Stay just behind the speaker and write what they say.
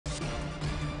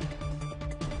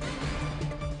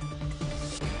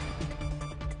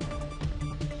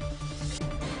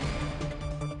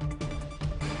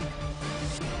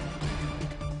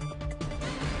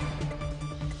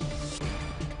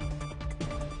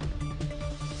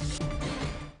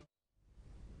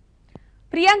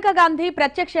ప్రియాంక గాంధీ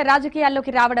ప్రత్యక్ష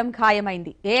రాజకీయాల్లోకి రావడం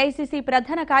ఖాయమైంది. AICC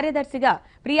ప్రధాన కార్యదర్శిగా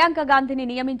ప్రియాంక గాంధీని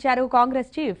నియమించారు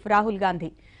కాంగ్రెస్ చీఫ్ రాహుల్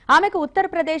గాంధీ. ఆమెకు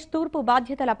ఉత్తరప్రదేశ్ తూర్పు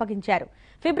బాధ్యతలు అప్పగించారు.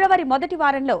 ఫిబ్రవరి మొదటి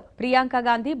వారంలో ప్రియాంక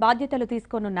గాంధీ బాధ్యతలు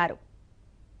తీసుకోనున్నారు.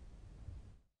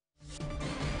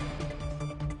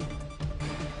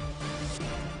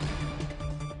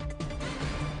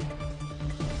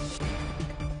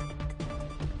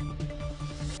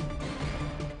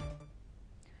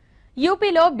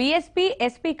 యూపీలో బీఎస్పీ,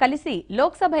 ఎస్పీ కలిసి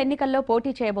లోక్సభ ఎన్నికల్లో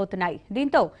పోటీ చేయబోతున్నాయి.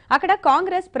 దీంతో అక్కడ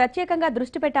కాంగ్రెస్ ప్రత్యేకంగా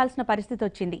దృష్టి పెట్టాల్సిన పరిస్థితి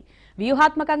వచ్చింది.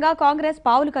 వ్యూహాత్మకంగా కాంగ్రెస్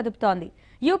పావులు కదుపుతోంది.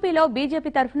 యూపీలో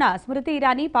బీజేపీ తరఫున స్మృతి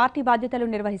ఇరానీ పార్టీ బాధ్యతలు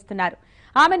నిర్వహిస్తున్నారు.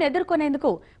 ఆమెను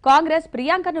ఎదుర్కొనేందుకు కాంగ్రెస్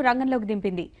ప్రియాంకను రంగంలోకి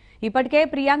దింపింది. ఇప్పటికే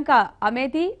ప్రియాంక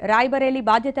అమేథీ, రాయ్బరేలీ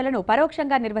బాధ్యతలను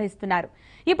పరోక్షంగా నిర్వహిస్తున్నారు.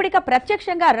 ఇప్పుడిక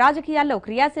ప్రత్యక్షంగా రాజకీయాల్లో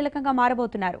క్రియాశీలకంగా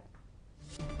మారబోతున్నారు.